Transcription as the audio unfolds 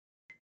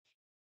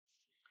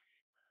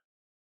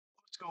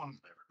Going on,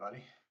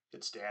 everybody?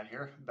 It's Dan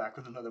here, back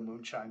with another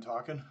Moonshine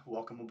talking.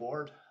 Welcome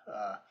aboard.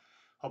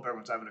 Hope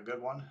everyone's having a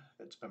good one.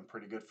 It's been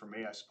pretty good for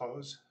me, I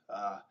suppose.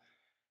 What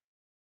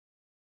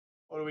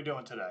are we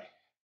doing today?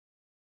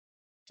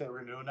 Today we're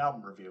going to do an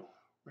album review.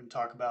 We're going to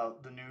talk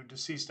about the new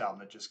Deceased album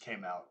that just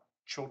came out,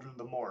 Children of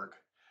the Morgue.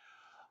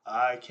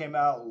 It came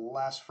out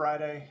last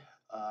Friday.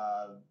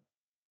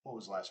 What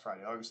was last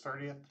Friday? August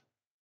 30th?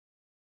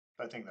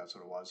 I think that's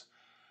what it was.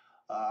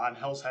 On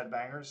Hells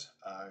Headbangers.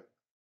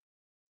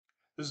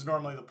 This is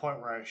normally the point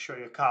where I show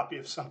you a copy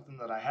of something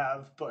that I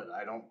have, but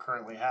I don't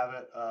currently have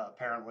it.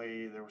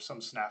 Apparently, there was some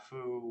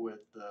snafu with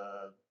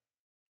the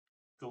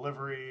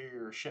delivery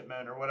or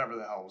shipment or whatever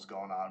the hell was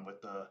going on with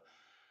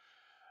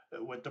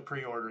the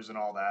pre-orders and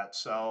all that.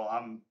 So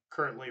I'm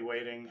currently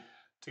waiting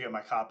to get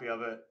my copy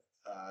of it.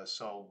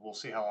 So we'll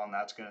see how long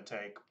that's going to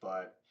take.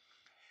 But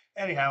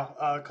anyhow,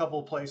 a couple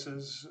of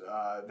places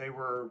they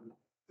were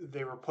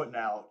putting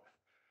out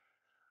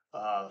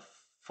uh,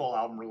 full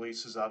album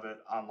releases of it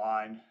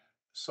online.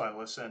 So I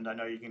listened. I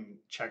know you can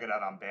check it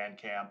out on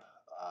Bandcamp.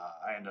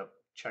 I end up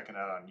checking it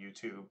out on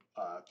YouTube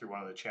through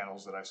one of the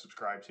channels that I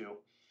subscribe to,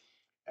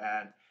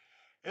 and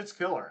it's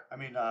killer. I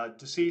mean,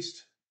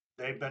 Deceased,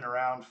 they've been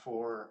around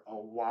for a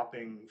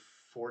whopping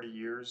 40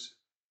 years.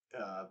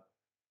 Uh,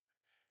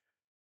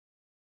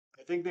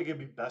 I think they can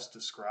be best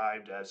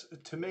described as,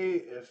 to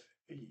me,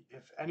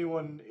 if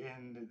anyone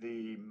in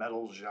the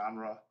metal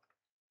genre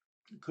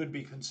could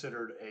be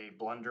considered a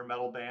blender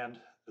metal band,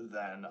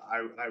 then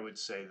I would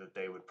say that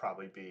they would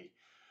probably be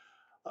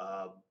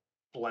a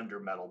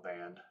blender metal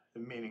band,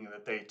 meaning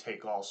that they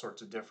take all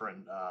sorts of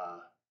different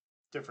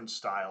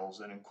styles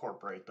and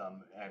incorporate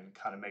them and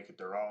kind of make it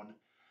their own.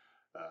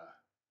 Uh,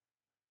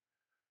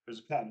 there's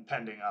a patent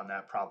pending on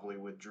that probably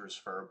with Drew's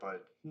Fur,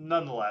 but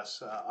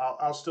nonetheless,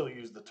 I'll still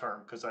use the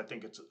term because I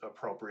think it's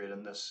appropriate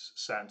in this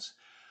sense.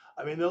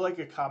 I mean, they're like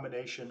a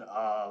combination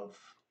of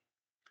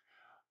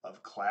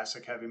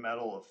classic heavy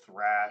metal, of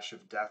thrash,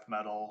 of death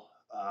metal.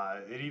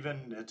 It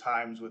even at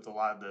times with a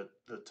lot of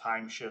the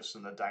time shifts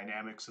and the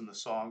dynamics in the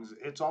songs,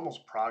 it's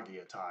almost proggy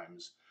at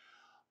times.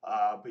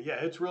 But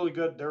yeah, it's really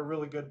good. They're a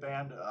really good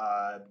band.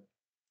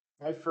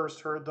 I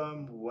first heard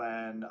them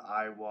when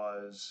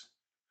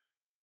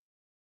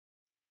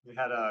we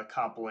had a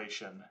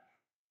compilation,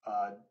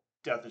 uh,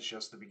 Death is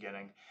Just the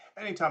Beginning.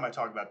 Anytime I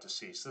talk about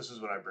Deceased, this is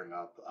what I bring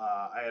up.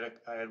 I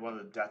had one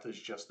of the Death is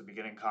Just the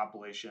Beginning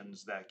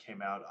compilations that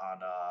came out on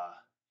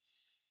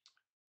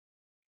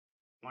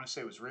I want to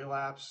say it was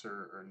Relapse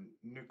or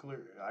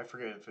Nuclear. I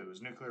forget if it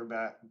was Nuclear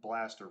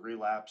Blast or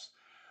Relapse,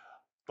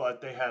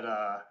 but they had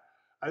I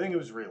think it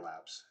was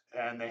Relapse,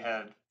 and they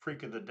had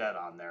Freak of the Dead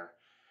on there,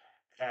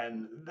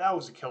 and that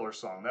was a killer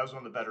song. That was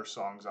one of the better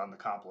songs on the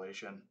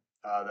compilation.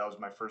 That was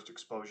my first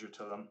exposure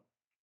to them.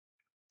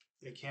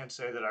 I can't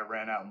say that I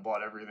ran out and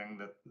bought everything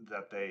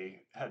that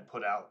they had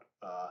put out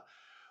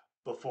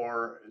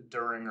before,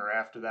 during, or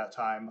after that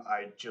time.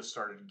 I just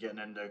started getting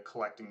into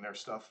collecting their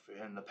stuff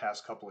in the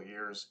past couple of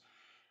years.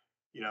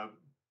 You know,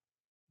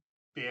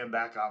 being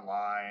back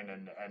online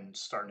and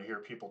starting to hear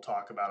people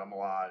talk about them a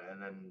lot, and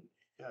then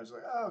I was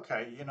like, oh,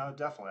 okay,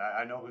 definitely,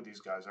 I know who these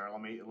guys are.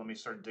 Let me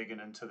start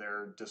digging into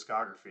their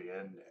discography,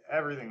 and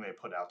everything they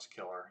put out's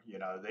killer.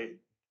 They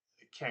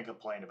can't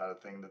complain about a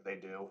thing that they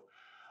do.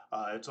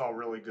 It's all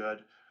really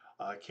good.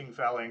 King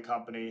Fowley and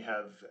Company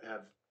have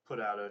put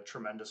out a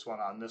tremendous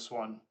one on this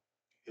one.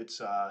 It's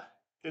uh,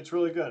 it's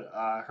really good.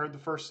 I heard the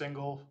first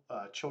single,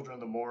 "Children of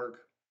the Morgue."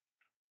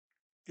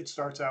 It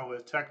starts out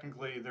with,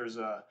 technically there's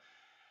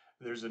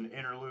an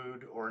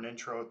interlude or an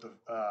intro at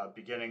the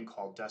beginning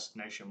called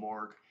Destination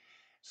Morgue.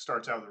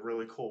 Starts out with a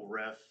really cool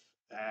riff,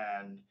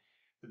 and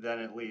then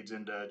it leads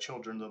into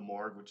Children of the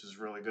Morgue, which is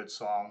a really good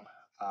song.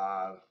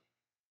 Uh,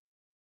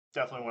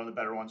 Definitely one of the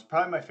better ones.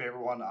 Probably my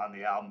favorite one on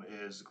the album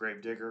is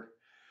Gravedigger.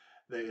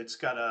 It's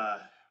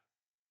got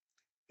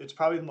it's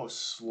probably the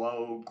most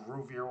slow,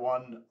 groovier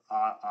one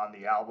on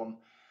the album.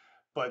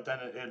 But then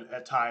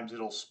at times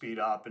it'll speed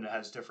up and it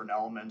has different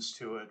elements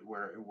to it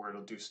where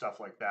it'll do stuff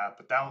like that.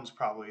 But that one's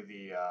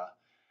probably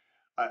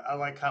I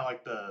like kind of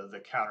like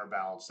the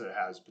counterbalance that it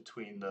has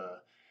between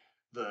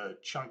the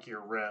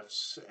chunkier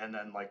riffs and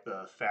then like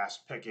the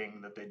fast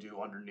picking that they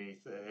do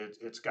underneath.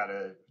 It's got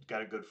a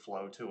good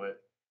flow to it.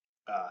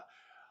 Uh,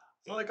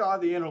 I like all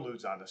the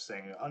interludes on this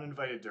thing.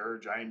 Uninvited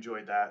Dirge, I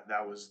enjoyed that.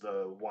 That was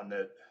the one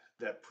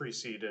that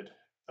preceded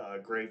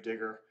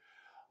Gravedigger.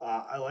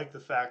 I like the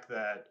fact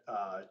that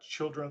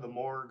Children of the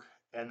Morgue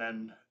and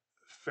then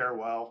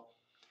Farewell.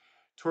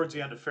 Towards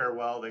the end of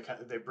Farewell,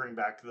 they bring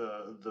back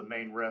the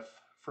main riff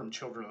from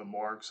Children of the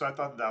Morgue. So I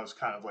thought that was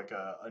kind of like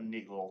a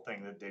neat little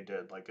thing that they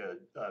did, like a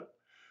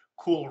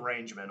cool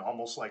arrangement,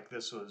 almost like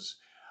this was.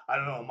 I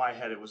don't know. In my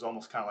head, it was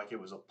almost kind of like it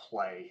was a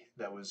play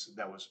that was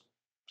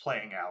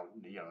playing out.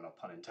 No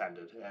pun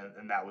intended,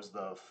 and that was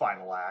the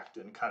final act,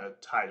 and kind of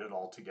tied it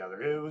all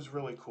together. It was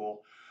really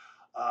cool.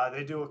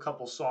 They do a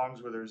couple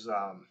songs where there's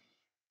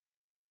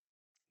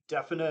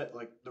definite,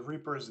 like the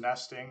Reaper is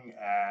nesting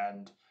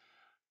and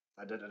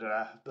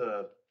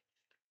the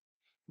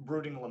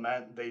brooding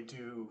lament. They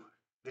do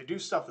they do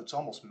stuff that's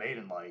almost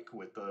maiden like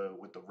with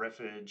the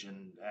riffage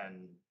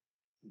and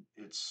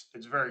it's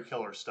very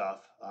killer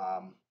stuff.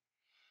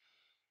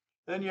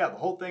 Then yeah, the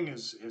whole thing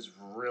is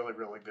really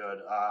really good.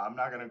 I'm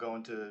not gonna go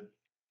into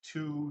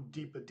too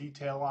deep a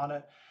detail on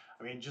it.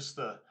 I mean, just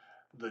the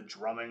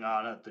drumming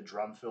on it, the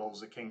drum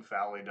fills that King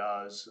Fowley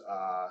does,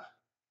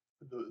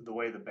 the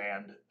way the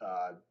band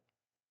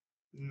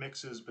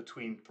mixes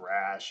between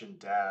thrash and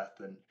death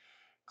and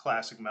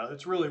classic metal.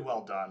 It's really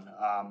well done.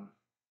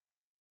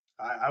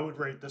 I would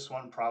rate this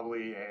one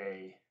probably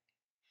a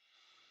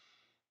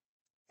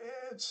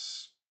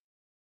it's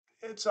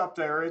it's up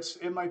there.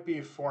 It might be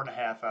a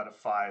 4.5 out of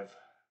 5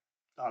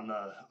 on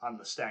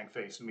the stank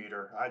face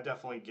meter. I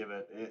definitely give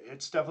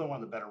it's definitely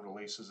one of the better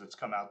releases that's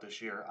come out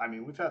this year. I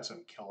mean, we've had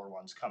some killer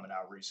ones coming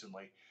out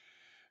recently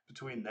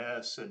between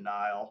this and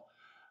Nile.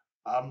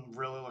 I'm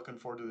really looking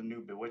forward to the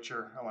new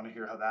Bewitcher. I want to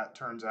hear how that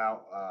turns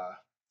out.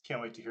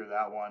 Can't wait to hear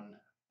that one.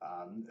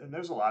 And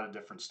there's a lot of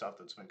different stuff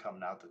that's been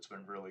coming out that's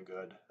been really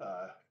good.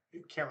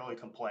 Can't really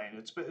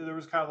complain. There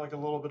was kind of like a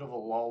little bit of a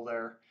lull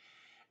there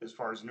as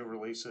far as new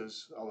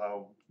releases.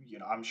 Although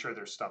I'm sure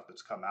there's stuff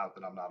that's come out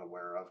that I'm not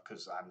aware of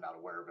because I'm not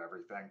aware of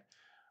everything.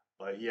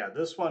 But yeah,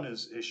 this one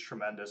is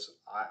tremendous.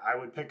 I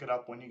would pick it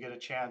up when you get a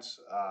chance.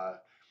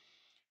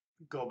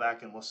 Go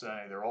back and listen to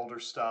any of their older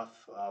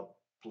stuff.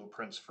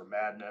 Blueprints for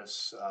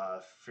Madness,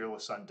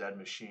 Fearless Undead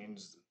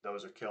Machines,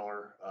 those are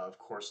killer. Of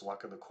course,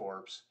 Luck of the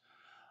Corpse,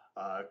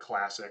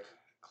 classic,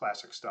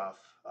 classic stuff.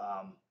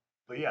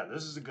 But yeah,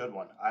 this is a good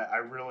one. I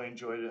really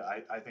enjoyed it.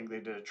 I think they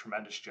did a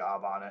tremendous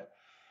job on it.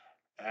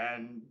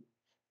 And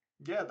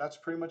yeah, that's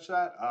pretty much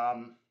that.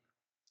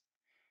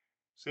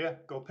 So yeah,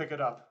 go pick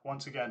it up.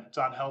 Once again, it's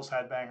on Hell's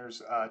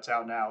Headbangers. It's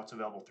out now. It's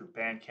available through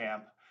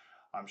Bandcamp.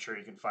 I'm sure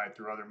you can find it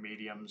through other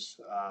mediums.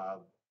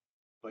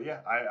 But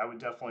yeah, I would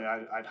definitely,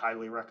 I'd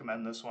highly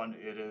recommend this one.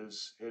 It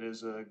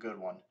is a good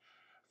one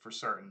for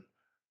certain.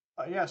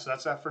 Yeah, so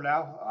that's that for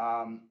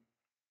now.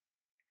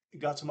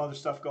 Got some other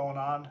stuff going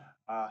on.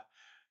 Uh,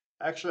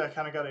 Actually, I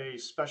kind of got a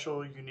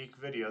special, unique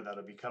video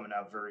that'll be coming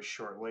out very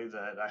shortly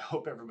that I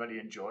hope everybody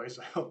enjoys.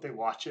 I hope they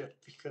watch it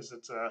because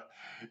it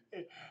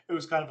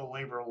was kind of a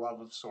labor of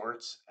love of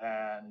sorts,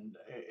 and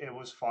it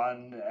was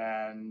fun,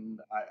 and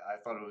I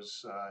thought it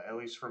was, at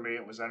least for me,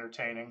 it was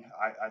entertaining.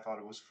 I thought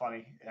it was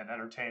funny and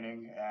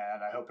entertaining,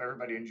 and I hope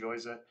everybody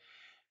enjoys it.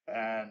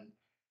 And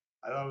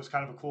I thought it was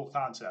kind of a cool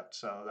concept.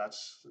 So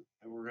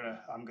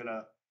I'm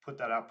gonna put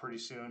that out pretty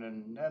soon,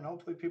 and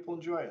hopefully people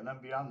enjoy it. And then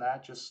beyond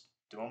that, just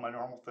doing my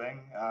normal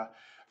thing. I'll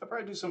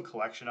probably do some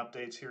collection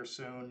updates here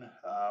soon.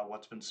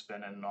 What's been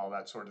spinning and all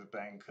that sort of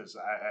thing, because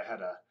I had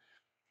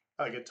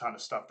like a ton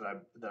of stuff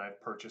that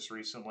I've purchased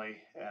recently,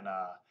 and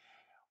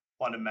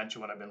wanted to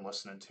mention what I've been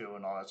listening to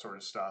and all that sort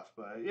of stuff.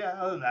 But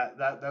yeah, other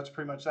than that's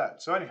pretty much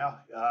that. So anyhow,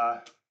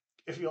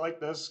 if you like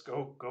this,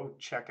 go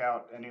check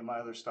out any of my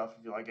other stuff.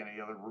 If you like any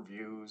other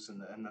reviews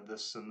and the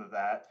this and the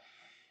that,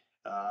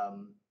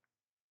 um,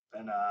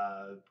 and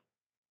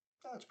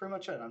that's pretty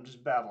much it. I'm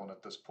just babbling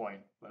at this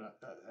point. But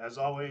as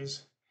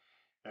always,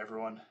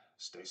 everyone,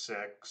 stay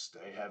sick,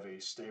 stay heavy,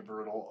 stay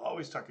brutal.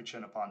 Always tuck your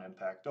chin upon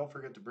impact. Don't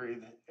forget to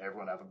breathe.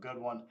 Everyone have a good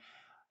one,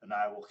 and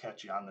I will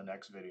catch you on the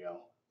next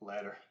video.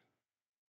 Later.